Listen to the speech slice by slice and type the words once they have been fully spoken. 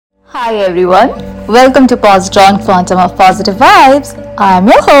Hi everyone, welcome to Positron Quantum of Positive Vibes. I am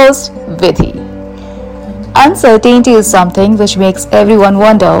your host, Vidhi. Uncertainty is something which makes everyone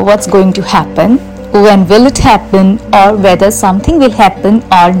wonder what's going to happen, when will it happen, or whether something will happen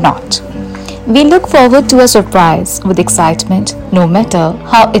or not. We look forward to a surprise with excitement, no matter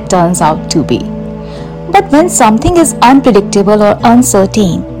how it turns out to be. But when something is unpredictable or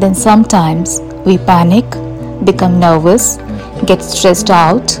uncertain, then sometimes we panic, become nervous, get stressed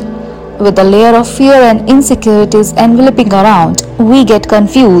out. With a layer of fear and insecurities enveloping around, we get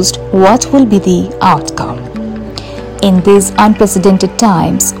confused what will be the outcome. In these unprecedented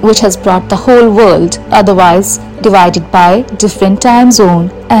times, which has brought the whole world, otherwise divided by different time zone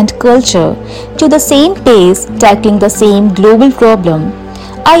and culture, to the same pace tackling the same global problem,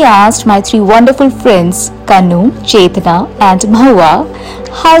 I asked my three wonderful friends, Kanu, Chetna and Mahua,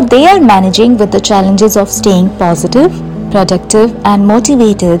 how they are managing with the challenges of staying positive, productive and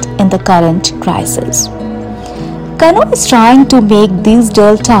motivated in the current crisis. Kanu is trying to make these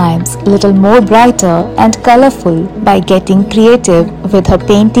dull times a little more brighter and colorful by getting creative with her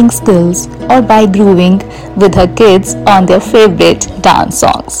painting skills or by grooving with her kids on their favorite dance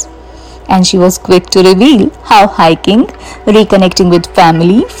songs. And she was quick to reveal how hiking, reconnecting with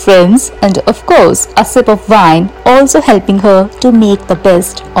family, friends, and of course a sip of wine also helping her to make the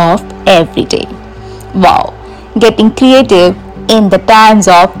best of every day. Wow, getting creative in the times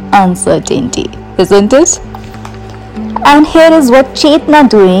of uncertainty, isn't it? And here is what Chetna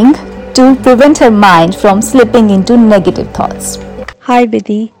doing to prevent her mind from slipping into negative thoughts. Hi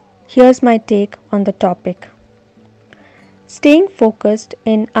Vidhi, here's my take on the topic. Staying focused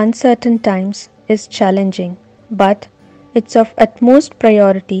in uncertain times is challenging, but it's of utmost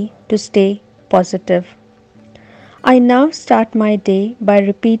priority to stay positive. I now start my day by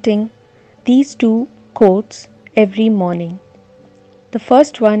repeating these two quotes every morning. The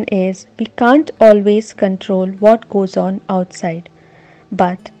first one is we can't always control what goes on outside,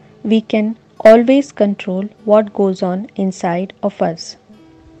 but we can always control what goes on inside of us.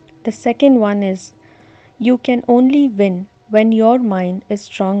 The second one is you can only win when your mind is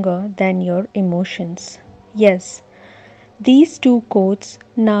stronger than your emotions. Yes, these two quotes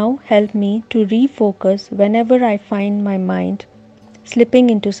now help me to refocus whenever I find my mind slipping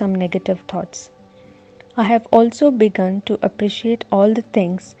into some negative thoughts. I have also begun to appreciate all the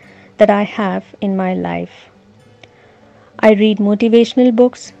things that I have in my life. I read motivational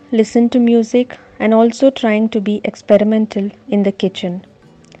books, listen to music, and also trying to be experimental in the kitchen.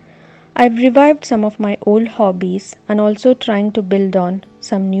 I've revived some of my old hobbies and also trying to build on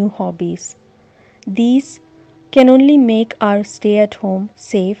some new hobbies. These can only make our stay at home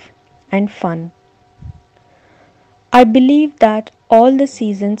safe and fun. I believe that all the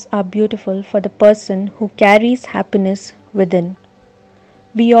seasons are beautiful for the person who carries happiness within.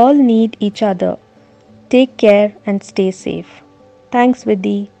 We all need each other. Take care and stay safe. Thanks,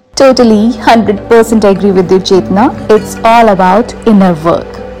 Vidhi. Totally 100% agree with you, Chetna. It's all about inner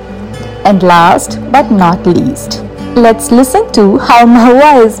work. And last but not least, let's listen to how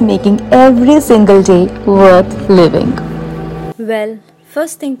Mahua is making every single day worth living. Well,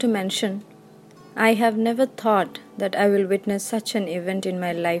 first thing to mention, I have never thought that I will witness such an event in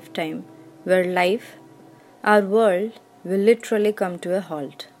my lifetime where life, our world, will literally come to a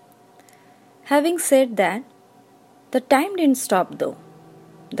halt. Having said that, the time didn't stop though.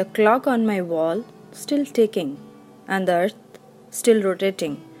 The clock on my wall still ticking, and the earth still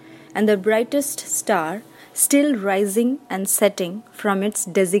rotating, and the brightest star still rising and setting from its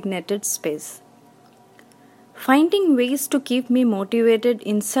designated space. Finding ways to keep me motivated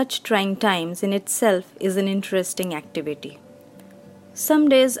in such trying times in itself is an interesting activity. Some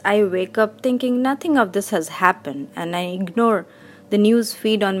days I wake up thinking nothing of this has happened and I ignore the news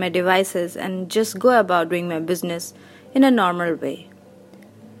feed on my devices and just go about doing my business in a normal way.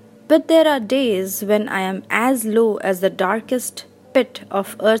 But there are days when I am as low as the darkest pit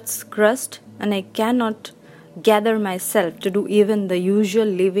of Earth's crust and I cannot gather myself to do even the usual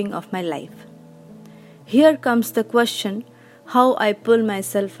living of my life. Here comes the question how I pull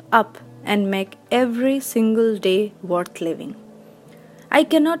myself up and make every single day worth living. I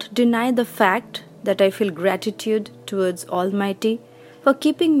cannot deny the fact that I feel gratitude towards Almighty for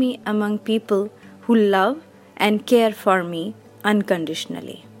keeping me among people who love and care for me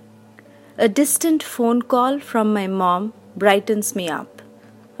unconditionally. A distant phone call from my mom brightens me up.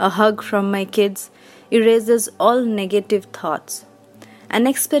 A hug from my kids erases all negative thoughts. An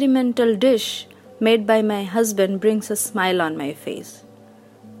experimental dish made by my husband brings a smile on my face.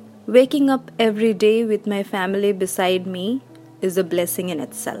 Waking up every day with my family beside me is a blessing in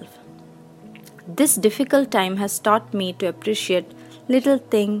itself. This difficult time has taught me to appreciate little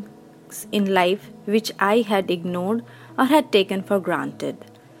things things in life which I had ignored or had taken for granted.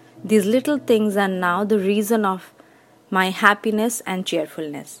 These little things are now the reason of my happiness and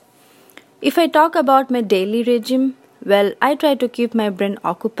cheerfulness. If I talk about my daily regime, well, I try to keep my brain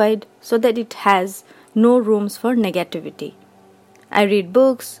occupied so that it has no rooms for negativity. I read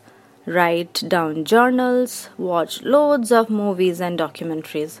books, write down journals, watch loads of movies and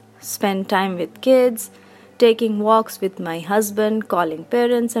documentaries, spend time with kids, taking walks with my husband, calling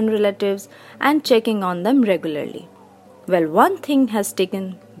parents and relatives, and checking on them regularly. Well, one thing has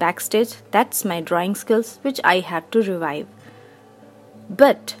taken backstage, that's my drawing skills, which I have to revive.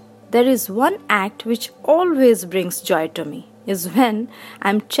 But there is one act which always brings joy to me, is when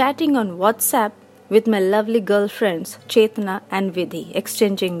I'm chatting on WhatsApp with my lovely girlfriends Chetna and Vidhi,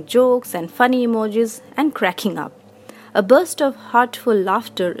 exchanging jokes and funny emojis and cracking up. A burst of heartful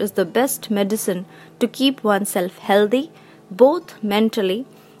laughter is the best medicine to keep oneself healthy, both mentally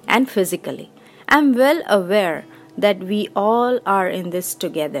and physically. I'm well aware that we all are in this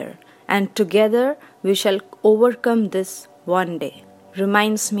together, and together we shall overcome this one day.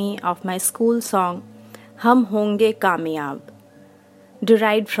 Reminds me of my school song Hum Honge Kamyab,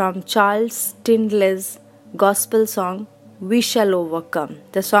 derived from Charles Tindley's gospel song We Shall Overcome.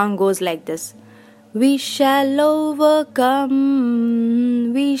 The song goes like this: We shall overcome,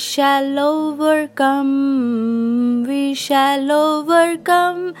 we shall overcome, we shall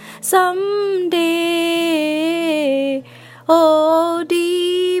overcome someday. Oh,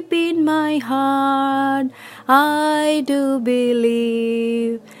 deep in my heart, I do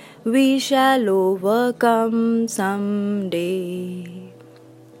believe we shall overcome someday.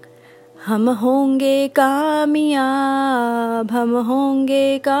 हम होंगे कामयाब, हम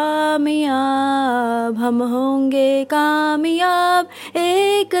होंगे कामयाब, हम होंगे कामयाब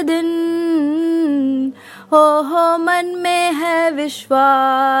एक दिन. हो मन में है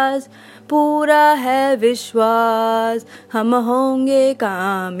विश्वास, पूरा है विश्वास, हम होंगे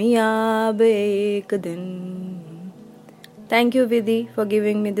कामयाब एक दिन. Thank you, Vidhi, for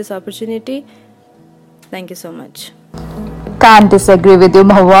giving me this opportunity. Thank you so much. Can't disagree with you,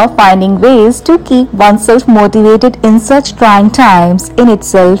 Mahua. Finding ways to keep oneself motivated in such trying times in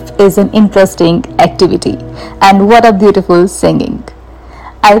itself is an interesting activity. And what a beautiful singing.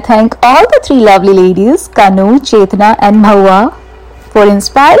 I thank all the three lovely ladies, Kanu, Chetna and Mahua, for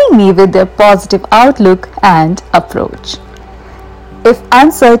inspiring me with their positive outlook and approach. If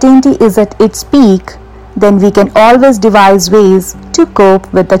uncertainty is at its peak, then we can always devise ways to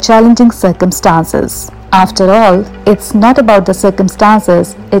cope with the challenging circumstances. After all, it's not about the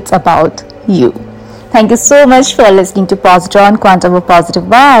circumstances, it's about you. Thank you so much for listening to Positron Quantum of Positive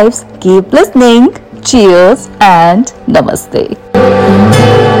Vibes. Keep listening. Cheers and Namaste.